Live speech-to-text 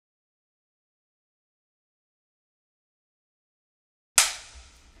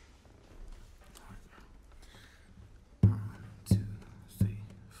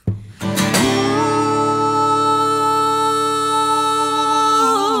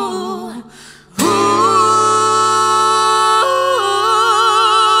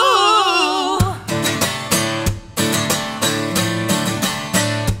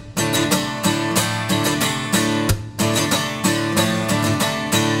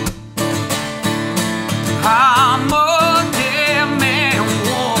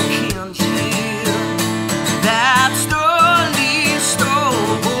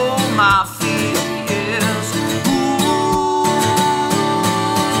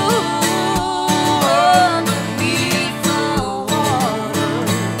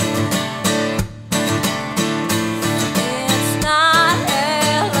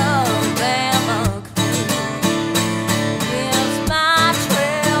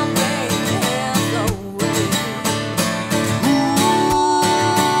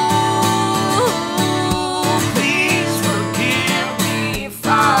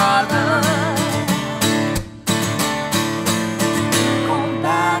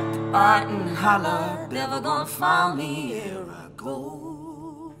holler, never gonna find me, here I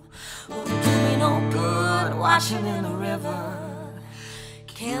go. Won't do me no good washing in the river.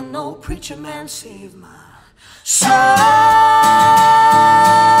 Can't no preacher man save my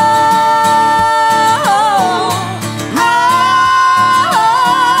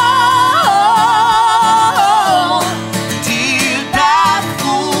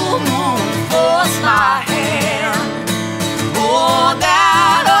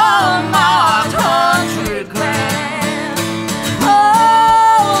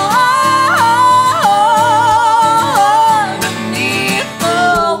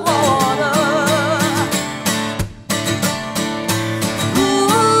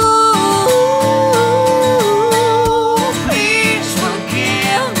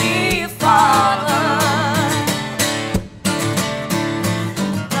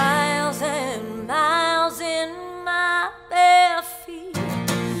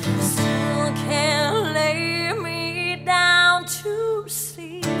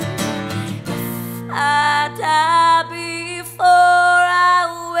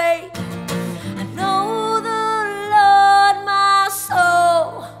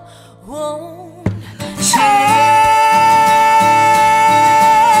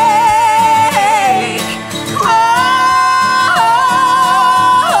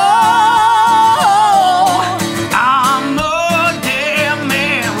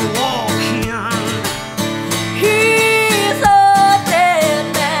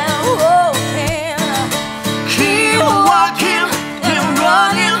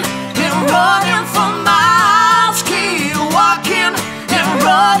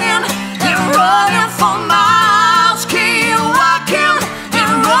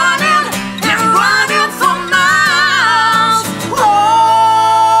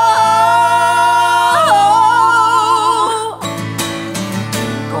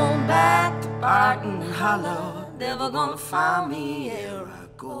Barton Hollow, never gonna find me, here I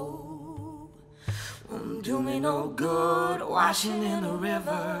go. Won't do me no good washing in the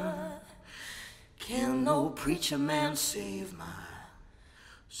river. Can no preacher man save my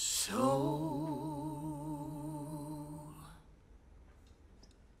soul?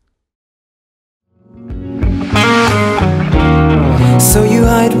 So you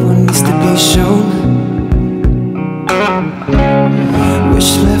hide what needs to be shown,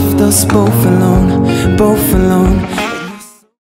 which left us both alone.